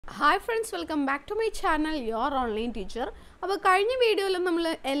Hi friends, welcome back to my channel, your online teacher. അപ്പോൾ കഴിഞ്ഞ വീഡിയോയിൽ നമ്മൾ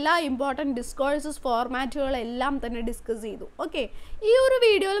എല്ലാ ഇമ്പോർട്ടൻറ്റ് ഡിസ്കോഴ്സസ് ഫോർമാറ്റുകളെല്ലാം തന്നെ ഡിസ്കസ് ചെയ്തു. ഓക്കെ, ഈ ഒരു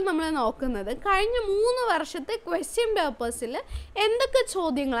വീഡിയോയിൽ നമ്മൾ നോക്കുന്നത് കഴിഞ്ഞ 3 വർഷത്തെ ക്വസ്റ്റ്യൻ പേപ്പേഴ്സിൽ എന്തൊക്കെ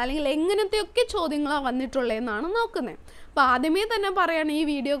ചോദ്യങ്ങൾ അല്ലെങ്കിൽ എങ്ങനത്തെയൊക്കെ ചോദ്യങ്ങളാണ് വന്നിട്ടുള്ളതെന്നാണ് നോക്കുന്നത്. അപ്പോൾ ആദ്യമേ തന്നെ പറയുകയാണ്, ഈ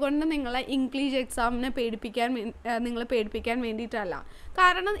വീഡിയോ കൊണ്ട് നിങ്ങളെ ഇംഗ്ലീഷ് എക്സാമിനെ പേടിപ്പിക്കാൻ വേണ്ടിയിട്ടല്ല.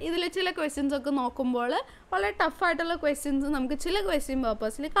 കാരണം ഇതിൽ ചില ക്വസ്റ്റ്യൻസ് ഒക്കെ നോക്കുമ്പോൾ വളരെ ടഫായിട്ടുള്ള ക്വസ്റ്റ്യൻസ് നമുക്ക് ചില ക്വസ്റ്റ്യൻ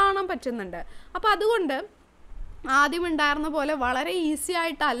പേപ്പേഴ്സിൽ കാണാൻ പറ്റുന്നുണ്ട്. അപ്പോൾ അതുകൊണ്ട് ആദ്യം ഉണ്ടായിരുന്ന പോലെ വളരെ ഈസി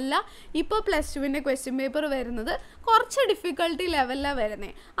ആയിട്ടല്ല ഇപ്പോൾ +2-ൻ്റെ ക്വസ്റ്റ്യൻ പേപ്പർ വരുന്നത്, കുറച്ച് ഡിഫിക്കൽട്ടി ലെവലിലാണ്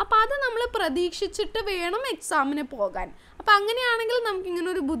വരുന്നത്. അപ്പോൾ അത് നമ്മൾ പ്രതീക്ഷിച്ചിട്ട് വേണം എക്സാമിന് പോകാൻ. അപ്പോൾ അങ്ങനെയാണെങ്കിൽ നമുക്കിങ്ങനെ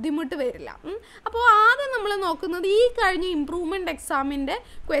ഒരു ബുദ്ധിമുട്ട് വരില്ല. അപ്പോൾ ആദ്യം നമ്മൾ നോക്കുന്നത് ഈ കഴിഞ്ഞ ഇംപ്രൂവ്മെൻറ്റ് എക്സാമിൻ്റെ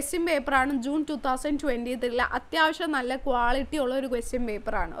ക്വസ്റ്റ്യൻ പേപ്പറാണ്. ജൂൺ 2023 അത്യാവശ്യം നല്ല ക്വാളിറ്റി ഉള്ള ഒരു ക്വസ്റ്റ്യൻ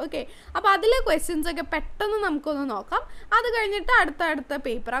പേപ്പറാണ്. ഓക്കെ, അപ്പോൾ അതിലെ ക്വസ്റ്റ്യൻസൊക്കെ പെട്ടെന്ന് നമുക്കൊന്ന് നോക്കാം. അത് കഴിഞ്ഞിട്ട് അടുത്ത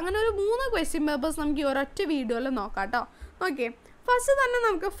പേപ്പർ, അങ്ങനെ ഒരു 3 ക്വസ്റ്റ്യൻ പേപ്പേഴ്സ് നമുക്ക് ഈ ഒരൊറ്റ വീഡിയോയിൽ നോക്കാം കേട്ടോ. ഓക്കെ, ഫസ്റ്റ് തന്നെ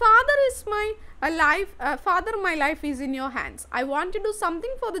നമുക്ക് father my life is in your hands. I want to do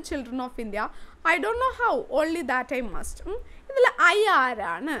something for the children of India. I don't know how, only that I must. ഇതിൽ ഐ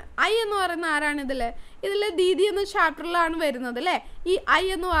ആരാണ്? ഐ എന്ന് പറയുന്ന ആരാണ്? ഇതിൽ ദീദി എന്ന ചാപ്റ്ററിലാണ് വരുന്നത് അല്ലേ. ഈ ഐ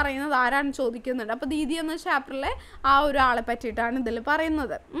എന്ന് പറയുന്നത് ആരാണ് ചോദിക്കുന്നുണ്ട്. അപ്പോൾ ദീദി എന്ന ചാപ്റ്ററിലെ ആ ഒരാളെ പറ്റിയിട്ടാണ് ഇതിൽ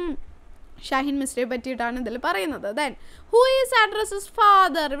പറയുന്നത്. ഷാഹിൻ മിസ്റ്ററെ പറ്റിയിട്ടാണ് ഇതിൽ പറയുന്നത്. Then who is addresses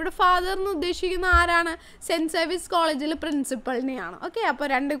father. ഇവിടെ ഫാദർ എന്ന് ഉദ്ദേശിക്കുന്ന ആരാണ്? സെൻറ്റ് സേവിയർസ് കോളേജിൽ പ്രിൻസിപ്പളിനെയാണ്. ഓക്കെ, അപ്പോൾ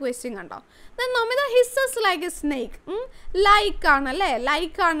 2 ക്വസ്റ്റ്യൻ കണ്ടോ. Then Nomita ഹിസ്സസ് like A snake. ലൈക്കാണ് അല്ലേ,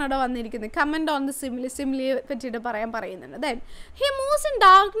 ലൈക്കാണ് അവിടെ വന്നിരിക്കുന്നത്. കമൻറ്റ് ഓൺ ദി സിമിലിയെ പറ്റിയിട്ട് പറയുന്നുണ്ട്. Then he moves in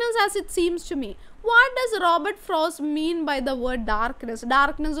darkness as it seems to me. What does Robert frost mean by the word darkness?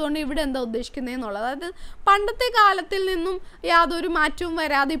 Darkness കൊണ്ട് ഇവിടെ എന്താ ഉദ്ദേശിക്കുന്നതെന്നുള്ളത്, അതായത് പണ്ടത്തെ കാലത്തിൽ നിന്നും യാതൊരു മാറ്റവും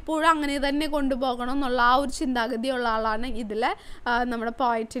വരാതെ ഇപ്പോഴും അങ്ങനെ തന്നെ കൊണ്ടുപോകണം എന്നുള്ള ആ ഒരു ചിന്താഗതിയുള്ള ആളാണ് ഇതിലെ നമ്മുടെ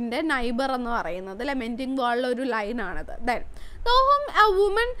പോയറ്റിൻ്റെ നൈബർ എന്ന് പറയുന്നത്. ലെമെൻറ്റിംഗ് വാളിലെ ഒരു ലൈനാണത്. Then whom a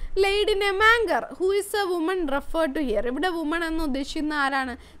woman laid in a manger. Who is a woman referred to here? ഇവിടെ വുമൺ എന്ന് ഉദ്ദേശിക്കുന്ന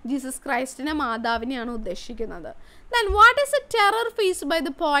ആരാണ്? ജീസസ് ക്രൈസ്റ്റിനെ, മാതാവിനെയാണ് ഉദ്ദേശിക്കുന്നത്. Then what is a terror faced by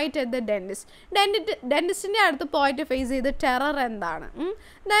the poet at the dentist? ഡെന്റിസ്റ്റിൻ്റെ അടുത്ത് പോയിട്ട് ഫേസ് ചെയ്ത ടെറർ എന്താണ്?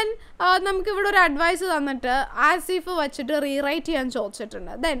 Then നമുക്കിവിടെ ഒരു അഡ്വൈസ് തന്നിട്ട് ആസ് ഇഫ് വെച്ചിട്ട് റീറൈറ്റ് ചെയ്യാൻ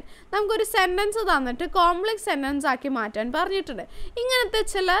ചോദിച്ചിട്ടുണ്ട്. ദെൻ നമുക്കൊരു സെൻറ്റൻസ് തന്നിട്ട് കോംപ്ലക്സ് സെൻറ്റൻസ് ആക്കി മാറ്റാൻ പറഞ്ഞിട്ടുണ്ട്. ഇങ്ങനത്തെ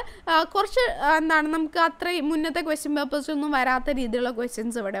ചില കുറച്ച് നമുക്ക് അത്രയും മുന്നത്തെ ക്വസ്റ്റ്യൻ പേപ്പേഴ്സൊന്നും വരാത്ത രീതിയിലുള്ള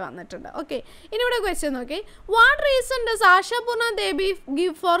ക്വസ്റ്റ്യൻസ് ഇവിടെ വന്നിട്ടുണ്ട്. ഓക്കെ, ഇനി ഇവിടെ ക്വസ്റ്റ്യൻ നോക്കി. What reason does Ashapurna ദേബി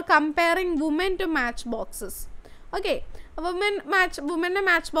give four comparing woman to match boxes? Okay, വുമനെ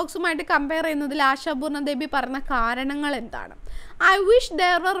match ബോക്സുമായിട്ട് compare ചെയ്യുന്നതിൽ ആശാപൂർണ ദേബി പറഞ്ഞ കാരണങ്ങൾ എന്താണ്? I wish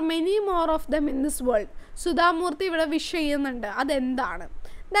there were many more of them in this world. Sudha Murty ഇവിടെ വിഷ് ചെയ്യുന്നുണ്ട്, അതെന്താണ്?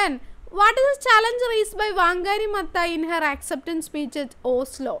 Then what is A challenge raised by വാങ്കാരി മത്ത in her acceptance speech at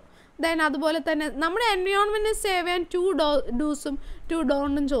Oslo? Then അതുപോലെ തന്നെ നമ്മുടെ എൻവയോൺമെൻറ്റിനെ സേവ് ചെയ്യാൻ 2 ഡൂസും 2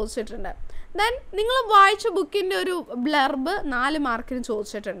 ഡോണ്ടും ചോദിച്ചിട്ടുണ്ട്. ദെൻ നിങ്ങൾ വായിച്ച ബുക്കിൻ്റെ ഒരു ബ്ലർബ് 4 മാർക്കിന്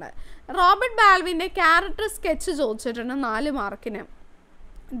ചോദിച്ചിട്ടുണ്ട്. റോബർട്ട് ബാൽവിൻ്റെ ക്യാരക്ടർ സ്കെച്ച് ചോദിച്ചിട്ടുണ്ട് 4 മാർക്കിന്.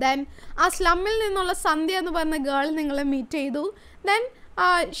 ദെൻ ആ സ്ലമ്മിൽ നിന്നുള്ള സന്ധ്യ എന്ന് പറഞ്ഞ ഗേൾ നിങ്ങളെ മീറ്റ് ചെയ്തു. Then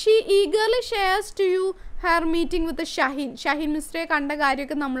she eagerly shares to you her meeting with Shaheen മിസ്റ്ററെ കണ്ട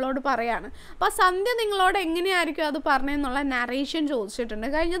കാര്യമൊക്കെ നമ്മളോട് പറയാണ്. അപ്പോൾ സന്ധ്യ നിങ്ങളോട് എങ്ങനെയായിരിക്കും അത് പറഞ്ഞതെന്നുള്ള നറേഷൻ ചോദിച്ചിട്ടുണ്ട്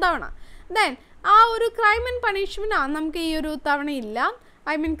കഴിഞ്ഞ തവണ. ദെൻ ആ ഒരു ക്രൈം ആൻഡ് പണിഷ്മെൻ്റ് നമുക്ക് ഈ ഒരു തവണ ഇല്ല.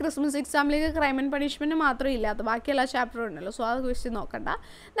 I mean Christmas എക്സാമിലേക്ക് crime and punishment മാത്രമേ ഇല്ലാത്ത, ബാക്കിയെല്ലാ ചാപ്റ്ററും ഉണ്ടല്ലോ. സോ ആ ക്വസ്റ്റ്യൻ നോക്കണ്ട.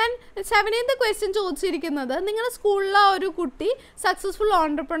 ദെൻ 7th ക്വസ്റ്റ്യൻ ചോദിച്ചിരിക്കുന്നത്, നിങ്ങളുടെ സ്കൂളിലെ ഒരു കുട്ടി സക്സസ്ഫുൾ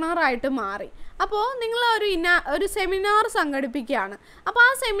ഓൺടർപ്രണർ ആയിട്ട് മാറി. അപ്പോൾ നിങ്ങൾ ഒരു സെമിനാർ സംഘടിപ്പിക്കുകയാണ്. അപ്പോൾ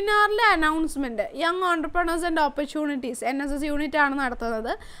ആ സെമിനാറിലെ announcement young entrepreneurs and opportunities NSS unit ആണ്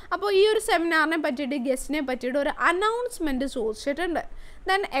നടത്തുന്നത്. അപ്പോൾ ഈ ഒരു സെമിനാറിനെ പറ്റിയിട്ട് ഗസ്റ്റിനെ പറ്റിയിട്ട് ഒരു അനൗൺസ്മെൻറ്റ് ചോദിച്ചിട്ടുണ്ട്.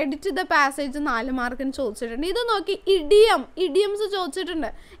 ദെൻ എഡിറ്റ് ദ പാസേജ് 4 മാർക്കിന് ചോദിച്ചിട്ടുണ്ട്. ഇത് നോക്കി ഇഡിയംസ് ചോദിച്ചിട്ടുണ്ട്.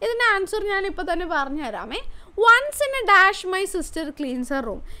 ഇതിൻ്റെ ആൻസർ ഞാനിപ്പോൾ തന്നെ പറഞ്ഞു തരാമേ. Once in A dash my sister cleanse Har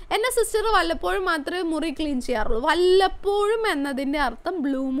room. എൻ്റെ സിസ്റ്റർ വല്ലപ്പോഴും മാത്രമേ മുറി ക്ലീൻ ചെയ്യാറുള്ളൂ. വല്ലപ്പോഴും എന്നതിൻ്റെ അർത്ഥം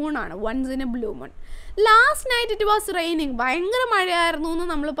ബ്ലൂ മൂൺ ആണ്. Once in A blue moon. Last night it was raining. ഭയങ്കര മഴയായിരുന്നു എന്ന്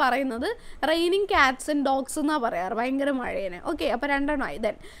നമ്മൾ പറയുന്നത് റെയിനിങ് കാറ്റ്സ് ആൻഡ് ഡോഗ്സ് എന്നാണ് പറയാറ്, ഭയങ്കര മഴേനെ. ഓക്കെ, അപ്പോൾ 2 ആയി.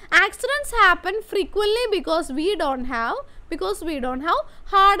 Then accidents happen frequently because we don't have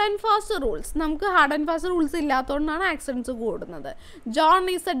hard and fast rules. നമുക്ക് ഹാർഡ് ആൻഡ് ഫാസ്റ്റ് റൂൾസ് ഇല്ലാത്തതുകൊണ്ടാണ് ആക്സിഡൻറ്റ്സ് കൂടുന്നത്. John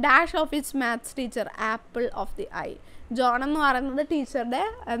is A dash of hits maths teacher apple of the I. John എന്ന് പറയുന്നത് ടീച്ചറുടെ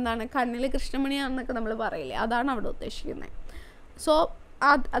കണ്ണിൽ കൃഷ്ണമണിയാണെന്നൊക്കെ നമ്മൾ പറയില്ലേ, അതാണ് അവിടെ ഉദ്ദേശിക്കുന്നത്. സോ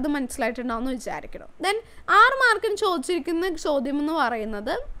അത് മനസ്സിലായിട്ടുണ്ടാവുമെന്ന് വിചാരിക്കണം. ദെൻ 6 മാർക്കിന് ചോദിച്ചിരിക്കുന്ന ചോദ്യം എന്ന്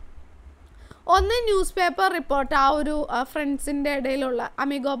പറയുന്നത്, ഒന്ന് ന്യൂസ് പേപ്പർ റിപ്പോർട്ട്, ആ ഒരു ഫ്രണ്ട്സിൻ്റെ ഇടയിലുള്ള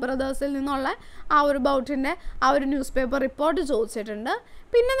അമിഗോ ബ്രദേഴ്സിൽ നിന്നുള്ള ആ ഒരു ബൗട്ടിൻ്റെ ആ ഒരു ന്യൂസ് പേപ്പർ റിപ്പോർട്ട് ചോദിച്ചിട്ടുണ്ട്.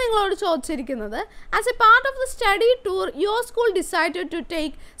 പിന്നെ നിങ്ങളോട് ചോദിച്ചിരിക്കുന്നത് as A part of the study tour your school decided to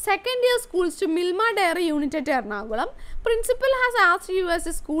take second year schools to Milma diary unit at Ernakulam. Principal has asked U as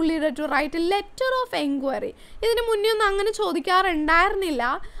A school leader to write a letter of enquiry. ഇതിന് മുന്നേ ഒന്നും അങ്ങനെ ചോദിക്കാറുണ്ടായിരുന്നില്ല.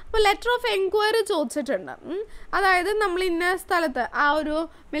 അപ്പോൾ letter of enquiry ചോദിച്ചിട്ടുണ്ട്. അതായത് നമ്മൾ ഇന്ന സ്ഥലത്ത് ആ ഒരു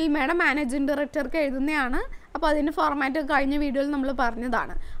മിൽമയുടെ മാനേജിംഗ് ഡയറക്ടർക്ക് എഴുതുന്നതാണ്. അപ്പോൾ അതിൻ്റെ ഫോർമാറ്റ് കഴിഞ്ഞ വീഡിയോയിൽ നമ്മൾ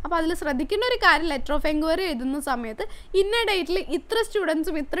പറഞ്ഞതാണ്. അപ്പോൾ അതിൽ ശ്രദ്ധിക്കേണ്ട ഒരു കാര്യം, ലെറ്റർ ഓഫ് എൻക്വയറി എഴുതുന്ന സമയത്ത് ഇന്ന ഡേറ്റിൽ ഇത്ര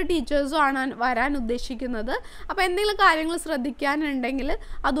സ്റ്റുഡൻസും ഇത്ര ടീച്ചേഴ്സും ആണ് വരാൻ ഉദ്ദേശിക്കുന്നത്. അപ്പോൾ എന്തെങ്കിലും കാര്യങ്ങൾ ശ്രദ്ധിക്കാനുണ്ടെങ്കിൽ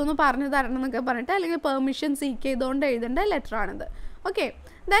അതൊന്ന് പറഞ്ഞു തരണം എന്നൊക്കെ പറഞ്ഞിട്ട്, അല്ലെങ്കിൽ പെർമിഷൻ സീക്ക് ചെയ്തുകൊണ്ട് എഴുതേണ്ട ലെറ്ററാണിത്. ഓക്കെ.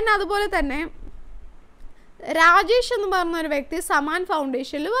 ദെൻ അതുപോലെ തന്നെ രാജേഷ് എന്ന് പറഞ്ഞൊരു വ്യക്തി സമാൻ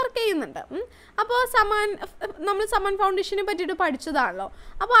ഫൗണ്ടേഷനിൽ വർക്ക് ചെയ്യുന്നുണ്ട്. അപ്പോൾ നമ്മൾ സമാൻ ഫൗണ്ടേഷനെ പറ്റിയിട്ട് പഠിച്ചതാണല്ലോ.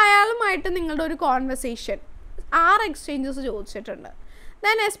 അപ്പോൾ അയാളുമായിട്ട് നിങ്ങളുടെ ഒരു കോൺവെർസേഷൻ 6 എക്സ്ചേഞ്ചസ് ചോദിച്ചിട്ടുണ്ട്.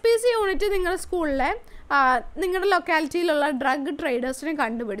 ദെൻ SPC യൂണിറ്റ് നിങ്ങളുടെ സ്കൂളിലെ നിങ്ങളുടെ ലൊക്കാലിറ്റിയിലുള്ള ഡ്രഗ് ട്രേഡേഴ്സിനെ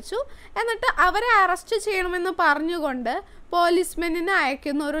കണ്ടുപിടിച്ചു. എന്നിട്ട് അവരെ അറസ്റ്റ് ചെയ്യണമെന്ന് പറഞ്ഞുകൊണ്ട് പോലീസ്മെന്നിന്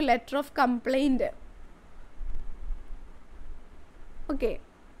അയക്കുന്ന ഒരു letter of complaint.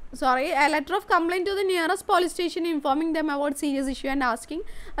 A letter of complaint to the nearest police station informing them about serious issue and asking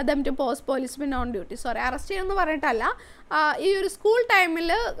them to post policemen on duty. Arrest ചെയ്യുമെന്ന് പറഞ്ഞിട്ടല്ല, ഈ ഒരു സ്കൂൾ ടൈമിൽ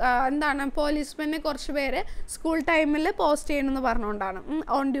എന്താണ് പോലീസ്മെന്നെ കുറച്ച് പേര് സ്കൂൾ ടൈമിൽ പോസ്റ്റ് ചെയ്യണമെന്ന് പറഞ്ഞുകൊണ്ടാണ്,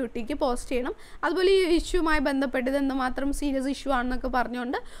 ഓൺ ഡ്യൂട്ടിക്ക് പോസ്റ്റ് ചെയ്യണം. അതുപോലെ ഈ ഇഷ്യൂമായി ബന്ധപ്പെട്ടത് എന്തുമാത്രം സീരിയസ് ഇഷ്യൂ ആണെന്നൊക്കെ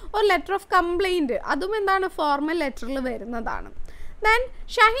പറഞ്ഞുകൊണ്ട് ഒരു ലെറ്റർ ഓഫ് കംപ്ലൈൻറ്റ്, അതും എന്താണ് ഫോർമൽ ലെറ്ററിൽ വരുന്നതാണ്. Then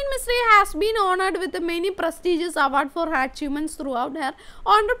Shaheen Misri has been honored with many prestigious awards for her achievements throughout her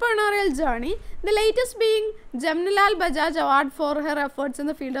entrepreneurial journey, the latest being Jamnalal Bajaj Award for her efforts in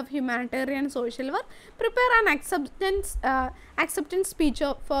the field of humanitarian and social work. Prepare an acceptance speech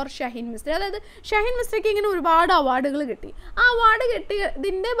for Shaheen Misri. അതായത് ഷഹീൻ മിസ്രിക്ക് ഇങ്ങനെ ഒരുപാട് അവാർഡുകൾ കിട്ടി. ആ award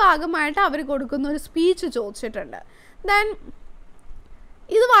കിട്ടിയതിൻ്റെ ഭാഗമായിട്ട് അവർ കൊടുക്കുന്ന ഒരു speech ചോദിച്ചിട്ടുണ്ട്. ദെൻ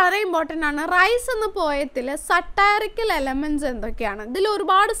ഇത് വളരെ ഇമ്പോർട്ടൻ്റ് ആണ്. റൈസ് എന്ന പോയത്തിൽ സട്ടയറിക്കൽ എലമെൻറ്റ്സ് എന്തൊക്കെയാണ്? ഇതിൽ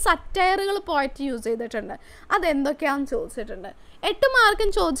ഒരുപാട് സറ്റയറുകൾ പോയറ്റ് യൂസ് ചെയ്തിട്ടുണ്ട്. അതെന്തൊക്കെയാണെന്ന് ചോദിച്ചിട്ടുണ്ട്. 8 മാർക്കും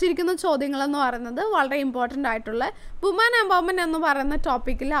ചോദിച്ചിരിക്കുന്ന ചോദ്യങ്ങളെന്ന് പറയുന്നത് വളരെ ഇമ്പോർട്ടൻ്റ് ആയിട്ടുള്ള വുമൻ എംപവർമെൻറ്റ് എന്ന് പറയുന്ന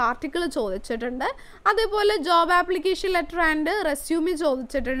ടോപ്പിക്കിൽ ആർട്ടിക്കിൾ ചോദിച്ചിട്ടുണ്ട്. അതേപോലെ job application letter and resume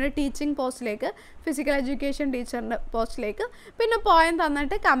ചോദിച്ചിട്ടുണ്ട് ടീച്ചിങ് പോസ്റ്റിലേക്ക്, ഫിസിക്കൽ എഡ്യൂക്കേഷൻ ടീച്ചറിൻ്റെ പോസ്റ്റിലേക്ക്. പിന്നെ പോയിന്റ്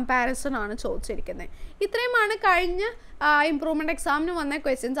തന്നിട്ട് കമ്പാരിസൺ ആണ് ചോദിച്ചിരിക്കുന്നത്. ഇത്രയുമാണ് കഴിഞ്ഞ ഇംപ്രൂവ്മെൻറ്റ് എക്സാമിന് വന്ന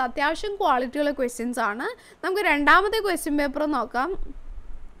ക്വസ്റ്റ്യൻസ്. അത്യാവശ്യം ക്വാളിറ്റിയുള്ള ക്വസ്റ്റ്യൻസ് ആണ്. നമുക്ക് രണ്ടാമത്തെ ക്വസ്റ്റ്യൻ പേപ്പർ നോക്കാം.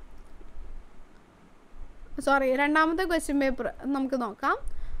 രണ്ടാമത്തെ ക്വസ്റ്റ്യൻ പേപ്പർ നമുക്ക് നോക്കാം.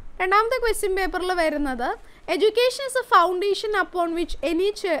 രണ്ടാമത്തെ ക്വസ്റ്റ്യൻ പേപ്പറിൽ വരുന്നത് education is A foundation upon which any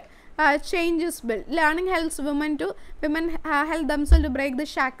change is build. Learning helps women help themselves to break the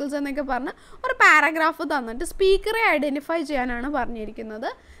shackles എന്നൊക്കെ പറഞ്ഞ് ഒരു പാരഗ്രാഫ് തന്നിട്ട് സ്പീക്കറെ ഐഡൻറ്റിഫൈ ചെയ്യാനാണ് പറഞ്ഞിരിക്കുന്നത്.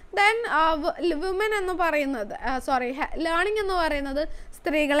 ദെൻ വുമൻ എന്ന് പറയുന്നത് ലേണിംഗ് എന്ന് പറയുന്നത്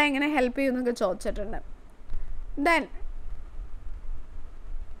സ്ത്രീകളെ എങ്ങനെ ഹെൽപ്പ് ചെയ്യുമെന്നൊക്കെ ചോദിച്ചിട്ടുണ്ട്. Then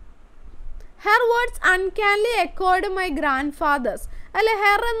her words അൺക്യാൻലി എക്കോർഡ് my grand fathers. അല്ലെ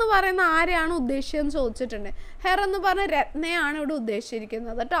ഹെർ എന്ന് പറയുന്ന ആരെയാണ് ഉദ്ദേശിച്ചതെന്ന് ചോദിച്ചിട്ടുണ്ട്. ഹെർ എന്ന് പറഞ്ഞ രത്നയാണ് ഇവിടെ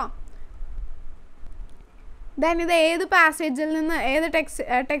ഉദ്ദേശിച്ചിരിക്കുന്നത് കേട്ടോ. ദെൻ ഇത് ഏത് പാസേജിൽ നിന്ന് ഏത്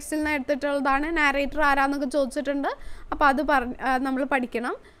ടെക്സ്റ്റിൽ നിന്ന് എടുത്തിട്ടുള്ളതാണ്, നാരേറ്റർ ആരാന്നൊക്കെ ചോദിച്ചിട്ടുണ്ട്. അപ്പോൾ അത് നമ്മൾ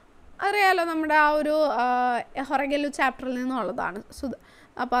പഠിക്കണം. അറിയാലോ, നമ്മുടെ ആ ഒരു ഹൊറഗെല്ലു ചാപ്റ്ററിൽ നിന്നുള്ളതാണ്.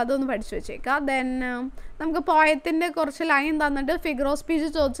 അപ്പോൾ അതൊന്ന് പഠിച്ചു വെച്ചേക്കാം. ദെൻ നമുക്ക് പോയത്തിൻ്റെ കുറച്ച് ലൈൻ തന്നിട്ട് ഫിഗർ ഓഫ് സ്പീച്ച്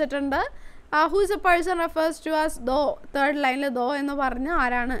ചോദിച്ചിട്ടുണ്ട്. Who is A person refers to as though, third ലൈനിൽ ദോ എന്ന് പറഞ്ഞ്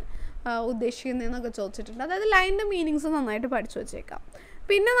ആരാണ് ഉദ്ദേശിക്കുന്നതെന്നൊക്കെ ചോദിച്ചിട്ടുണ്ട്. അതായത് ലൈനിൻ്റെ മീനിങ്സ് നന്നായിട്ട് പഠിച്ചു വെച്ചേക്കാം.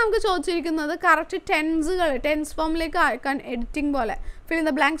 പിന്നെ നമുക്ക് ചോദിച്ചിരിക്കുന്നത് കറക്റ്റ് ടെൻസ് ഫോമിലേക്ക് അയക്കാൻ എഡിറ്റിംഗ് പോലെ ഫിൽ ഇൻ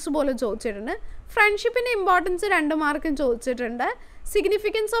ദ ബ്ലാങ്ക്സ് പോലെ ചോദിച്ചിട്ടുണ്ട്. ഫ്രണ്ട്ഷിപ്പിൻ്റെ ഇമ്പോർട്ടൻസ് 2 മാർക്കും ചോദിച്ചിട്ടുണ്ട്.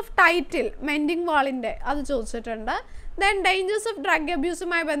 സിഗ്നിഫിക്കൻസ് ഓഫ് ടൈറ്റിൽ മെൻഡിങ് വാളിൻ്റെ അത് ചോദിച്ചിട്ടുണ്ട്. ദെൻ ഡേഞ്ചേഴ്സ് ഓഫ് ഡ്രഗ്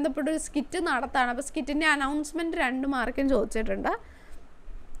അബ്യൂസുമായി ബന്ധപ്പെട്ട ഒരു സ്കിറ്റ് നടത്താണ്. അപ്പോൾ സ്കിറ്റിൻ്റെ അനൗൺസ്മെൻറ്റ് 2 മാർക്കും ചോദിച്ചിട്ടുണ്ട്.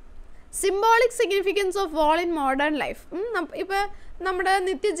 Symbolic significance of wall in modern life. ഇപ്പോൾ നമ്മുടെ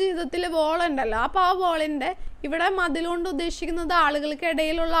നിത്യജീവിതത്തിൽ വോൾ ഉണ്ടല്ലോ, അപ്പോൾ ആ വോളിൻ്റെ ഇവിടെ മതിലുകൊണ്ട് ഉദ്ദേശിക്കുന്നത് ആളുകൾക്ക്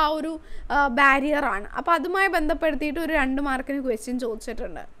ഇടയിലുള്ള ആ ഒരു ബാരിയറാണ്. അപ്പോൾ അതുമായി ബന്ധപ്പെടുത്തിയിട്ട് ഒരു 2 മാർക്കിന് ക്വസ്റ്റ്യൻ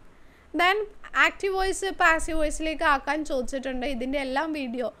ചോദിച്ചിട്ടുണ്ട്. ദെൻ ആക്റ്റീവ് വോയിസ് പാസീവ് വോയിസിലേക്ക് ആക്കാൻ ചോദിച്ചിട്ടുണ്ട്. ഇതിൻ്റെ എല്ലാം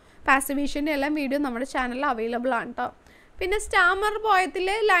വീഡിയോ, പാസിവേഷൻ്റെ എല്ലാം വീഡിയോ നമ്മുടെ ചാനലിൽ അവൈലബിൾ ആണ് കേട്ടോ. പിന്നെ സ്റ്റാമർ പോയത്തിൽ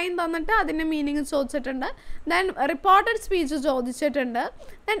ലൈൻ തന്നിട്ട് അതിൻ്റെ മീനിങ് ചോദിച്ചിട്ടുണ്ട്. ദെൻ റിപ്പോർട്ടഡ് സ്പീച്ച് ചോദിച്ചിട്ടുണ്ട്.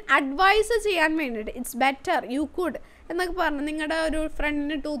 ദെൻ അഡ്വൈസ് ചെയ്യാൻ വേണ്ടിയിട്ട് ഇറ്റ്സ് ബെറ്റർ യു കുഡ് എന്നൊക്കെ പറഞ്ഞു. നിങ്ങളുടെ ഒരു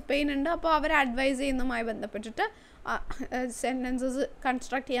ഫ്രണ്ടിന് ടൂത്ത് പെയിൻ ഉണ്ട്, അപ്പോൾ അവരെ അഡ്വൈസ് ചെയ്യുന്നതുമായി ബന്ധപ്പെട്ടിട്ട് സെൻറ്റൻസസ്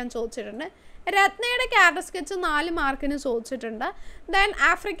കൺസ്ട്രക്ട് ചെയ്യാൻ ചോദിച്ചിട്ടുണ്ട്. രത്നയുടെ ക്യാരക്ടർ സ്കെച്ച് 4 മാർക്കിന് ചോദിച്ചിട്ടുണ്ട്. ദെൻ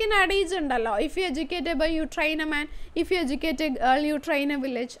ആഫ്രിക്കൻ അഡീജ് ഉണ്ടല്ലോ, if you educate A boy you train a man, if you educate A girl you train A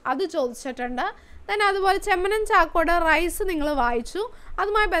village, അത് ചോദിച്ചിട്ടുണ്ട്. ദെൻ അതുപോലെ ചെമ്മനം ചാക്കോയുടെ റൈസ് നിങ്ങൾ വായിച്ചു,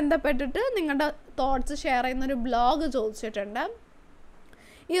 അതുമായി ബന്ധപ്പെട്ടിട്ട് നിങ്ങളുടെ തോട്ട്സ് ഷെയർ ചെയ്യുന്നൊരു ബ്ലോഗ് ചോദിച്ചിട്ടുണ്ട്.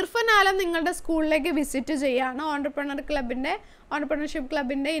 ഇർഫൻ ആലം നിങ്ങളുടെ സ്കൂളിലേക്ക് വിസിറ്റ് ചെയ്യുകയാണ് ഓൺടർപ്രണർഷിപ്പ്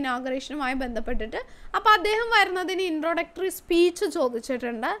ക്ലബിൻ്റെ ഇനോഗ്രേഷനുമായി ബന്ധപ്പെട്ടിട്ട്. അപ്പോൾ അദ്ദേഹം വരുന്നതിന് ഇൻട്രോഡക്ടറി സ്പീച്ച്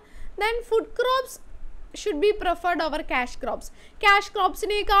ചോദിച്ചിട്ടുണ്ട്. Then food crops should be preferred over cash crops. Cash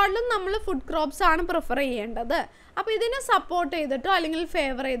ക്രോപ്സിനേക്കാളും നമ്മൾ ഫുഡ് ക്രോപ്സ് ആണ് പ്രിഫർ ചെയ്യേണ്ടത്. അപ്പോൾ ഇതിനെ സപ്പോർട്ട് ചെയ്തിട്ടോ അല്ലെങ്കിൽ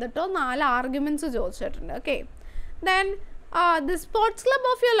ഫേവർ ചെയ്തിട്ടോ 4 ആർഗ്യുമെൻറ്റ്സ് ചോദിച്ചിട്ടുണ്ട്. Okay. Then the sports club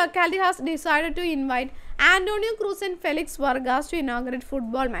of your locality has decided to invite Antonio Cruz and Felix Vargas to inaugurate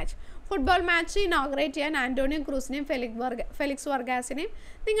football match. Football match inaugurate ചെയ്യാൻ ആൻറ്റോണിയോ ക്രൂസിനെയും ഫെലിക്സ് വർഗാസിനെയും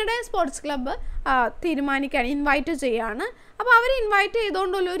നിങ്ങളുടെ സ്പോർട്സ് ക്ലബ്ബ് തീരുമാനിക്കുകയാണ്, invite ചെയ്യുകയാണ്. അപ്പോൾ അവർ invite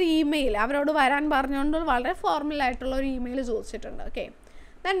ചെയ്തുകൊണ്ടുള്ള ഒരു email, അവരോട് വരാൻ പറഞ്ഞുകൊണ്ട് വളരെ ഫോർമലായിട്ടുള്ള ഒരു ഇമെയിൽ ചോദിച്ചിട്ടുണ്ട്. Okay.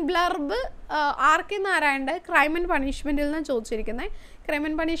 Then blurb ആർക്കെ നാരായണൻ്റെ crime and പണിഷ്മെൻറ്റിൽ നിന്ന് ചോദിച്ചിരിക്കുന്നത്. ക്രൈം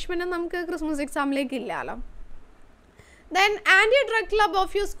ആൻഡ് പണിഷ്മെൻറ്റ് നമുക്ക് ക്രിസ്മസ് എക്സാമിലേക്ക് ഇല്ലല്ലോ. Then anti-drug club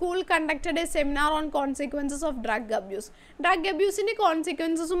of your school conducted a seminar on consequences of drug abuse. Drug abuseൻ്റെ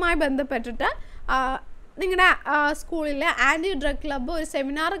കോൺസിക്വൻസസുമായി ബന്ധപ്പെട്ടിട്ട് നിങ്ങളുടെ സ്കൂളിലെ ആൻറ്റി ഡ്രഗ് ക്ലബ്ബ് ഒരു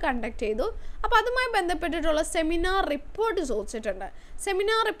സെമിനാർ കണ്ടക്ട് ചെയ്തു. അപ്പോൾ അതുമായി ബന്ധപ്പെട്ടിട്ടുള്ള സെമിനാർ റിപ്പോർട്ട് ചോദിച്ചിട്ടുണ്ട്.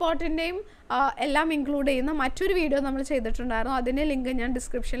 സെമിനാർ റിപ്പോർട്ടിൻ്റെയും എല്ലാം ഇൻക്ലൂഡ് ചെയ്യുന്ന മറ്റൊരു വീഡിയോ നമ്മൾ ചെയ്തിട്ടുണ്ടായിരുന്നു, അതിൻ്റെ ലിങ്ക് ഞാൻ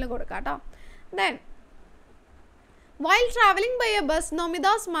ഡിസ്ക്രിപ്ഷനിൽ കൊടുക്കാം കേട്ടോ. Then while traveling by a bus,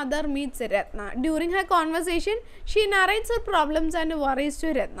 Nomida's mother meets Ratna. During her conversation, she narrates her problems and worries to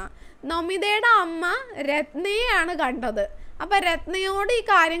Ratna. നോമിതയുടെ അമ്മ രത്നയെയാണ് കണ്ടത്. അപ്പോൾ രത്നയോട് ഈ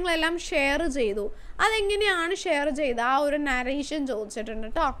കാര്യങ്ങളെല്ലാം ഷെയർ ചെയ്തു. അതെങ്ങനെയാണ് ഷെയർ ചെയ്തത്, ആ ഒരു നരേഷൻ ചോദിച്ചിട്ടുണ്ട്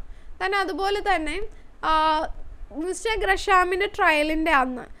കേട്ടോ. തന്നെ അതുപോലെ തന്നെ മിസ്റ്റർ ഗ്രഷാമിൻ്റെ ട്രയലിൻ്റെ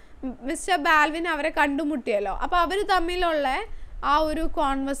അന്ന് മിസ്റ്റർ ബാൽവിൻ അവരെ കണ്ടുമുട്ടിയല്ലോ. അപ്പോൾ അവർ തമ്മിലുള്ള ആ ഒരു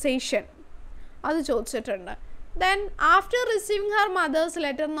കോൺവെർസേഷൻ അത് ചോദിച്ചിട്ടുണ്ട്. Then after receiving her mother's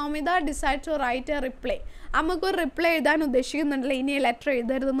letter, Nomida decided to write a reply. അമ്മക്കൊരു reply എഴുതാൻ ഉദ്ദേശിക്കുന്നുണ്ടല്ലോ, ഇനി ലെറ്റർ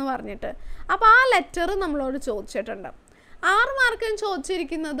എഴുതരുതെന്ന് പറഞ്ഞിട്ട്. അപ്പോൾ ആ ലെറ്റർ നമ്മളോട് ചോദിച്ചിട്ടുണ്ട്. 6 മാർക്കിന്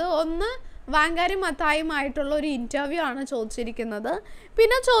ചോദിച്ചിരിക്കുന്നത് ഒന്ന് വാങ്കാരി മത്തായുമായിട്ടുള്ള ഒരു ഇൻ്റർവ്യൂ ആണ് ചോദിച്ചിരിക്കുന്നത്.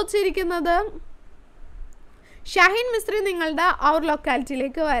 പിന്നെ ചോദിച്ചിരിക്കുന്നത് ഷാഹിൻ മിസ്ത്രി നിങ്ങളുടെ അവർ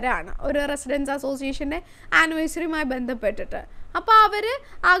ലൊക്കാലിറ്റിയിലേക്ക് വരാണ് ഒരു റെസിഡൻസ് അസോസിയേഷൻ്റെ ആനിവേഴ്സറിയുമായി ബന്ധപ്പെട്ടിട്ട്. അപ്പോൾ അവർ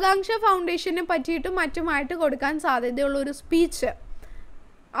ആകാംക്ഷ ഫൗണ്ടേഷനെ പറ്റിയിട്ടും മറ്റുമായിട്ട് കൊടുക്കാൻ സാധ്യതയുള്ളൊരു സ്പീച്ച്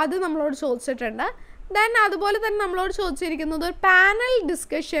അത് നമ്മളോട് ചോദിച്ചിട്ടുണ്ട്. ദെൻ അതുപോലെ തന്നെ നമ്മളോട് ചോദിച്ചിരിക്കുന്നത് ഒരു പാനൽ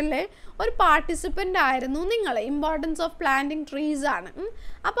ഡിസ്കഷനിലെ ഒരു പാർട്ടിസിപ്പൻ്റ് ആയിരുന്നു നിങ്ങൾ, ഇമ്പോർട്ടൻസ് ഓഫ് പ്ലാന്റിങ് ട്രീസ് ആണ്.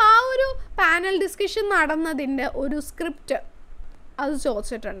 അപ്പോൾ ആ ഒരു പാനൽ ഡിസ്കഷൻ നടന്നതിൻ്റെ ഒരു സ്ക്രിപ്റ്റ് അത്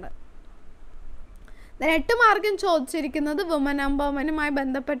ചോദിച്ചിട്ടുണ്ട്. 8 മാർക്കിന് ചോദിച്ചിരിക്കുന്നത് വുമൻ എംപവർമെൻറ്റുമായി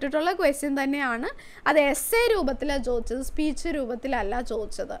ബന്ധപ്പെട്ടിട്ടുള്ള ക്വസ്റ്റ്യൻ തന്നെയാണ്. അത് എസ്സേ രൂപത്തിലാണ് ചോദിച്ചത്, സ്പീച്ച് രൂപത്തിലല്ല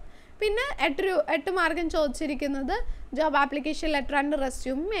ചോദിച്ചത്. പിന്നെ 8 മാർക്കിന് ചോദിച്ചിരിക്കുന്നത് ജോബ് ആപ്ലിക്കേഷൻ ലെറ്റർ ആൻഡ്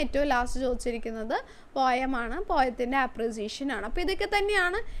റെസ്യൂമും ഏറ്റവും ലാസ്റ്റ് ചോദിച്ചിരിക്കുന്നത് പോയമാണ്, പോയത്തിൻ്റെ അപ്രിസിയേഷനാണ്. അപ്പോൾ ഇതൊക്കെ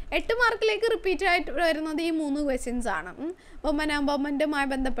തന്നെയാണ് 8 മാർക്കിലേക്ക് റിപ്പീറ്റ് ആയിട്ട് വരുന്നത്. ഈ 3 ക്വസ്റ്റ്യൻസ് ആണ്. വുമൻ എംപവർമെൻറ്റുമായി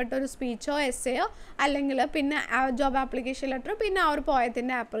ബന്ധപ്പെട്ട ഒരു സ്പീച്ചോ എസ്സേയോ അല്ലെങ്കിൽ പിന്നെ ജോബ് ആപ്ലിക്കേഷൻ ലെറ്റർ പിന്നെ ആ ഒരു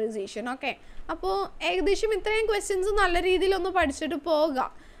പോയത്തിൻ്റെ അപ്രിസിയേഷൻ. ഓക്കെ. അപ്പോൾ ഏകദേശം ഇത്രയും ക്വസ്റ്റ്യൻസ് നല്ല രീതിയിലൊന്ന് പഠിച്ചിട്ട് പോവുക.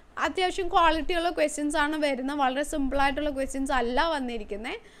 അത്യാവശ്യം ക്വാളിറ്റിയുള്ള ക്വസ്റ്റ്യൻസ് ആണ് വരുന്നത്, വളരെ സിമ്പിളായിട്ടുള്ള ക്വസ്റ്റ്യൻസ് അല്ല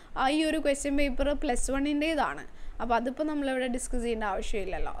വന്നിരിക്കുന്നത്. ഈ ഒരു ക്വസ്റ്റ്യൻ പേപ്പർ +1-ൻ്റേതാണ്. അപ്പോൾ അതിപ്പോൾ നമ്മളിവിടെ ഡിസ്കസ് ചെയ്യേണ്ട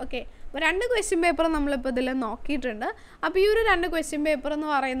ആവശ്യമില്ലല്ലോ. ഓക്കെ. അപ്പോൾ 2 ക്വസ്റ്റ്യൻ പേപ്പർ നമ്മളിപ്പോൾ ഇതിൽ നോക്കിയിട്ടുണ്ട്. അപ്പോൾ ഈ ഒരു 2 ക്വസ്റ്റ്യൻ പേപ്പർ എന്ന്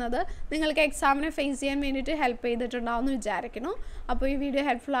പറയുന്നത് നിങ്ങൾക്ക് എക്സാമിനെ ഫേസ് ചെയ്യാൻ വേണ്ടിയിട്ട് ഹെൽപ്പ് ചെയ്തിട്ടുണ്ടാവുമെന്ന് വിചാരിക്കുന്നു. അപ്പോൾ ഈ വീഡിയോ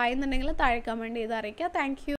ഹെൽപ്ഫുൾ ആയെന്നുണ്ടെങ്കിൽ താഴെ കമൻറ്റ് ചെയ്ത് അറിയിക്കുക. Thank you.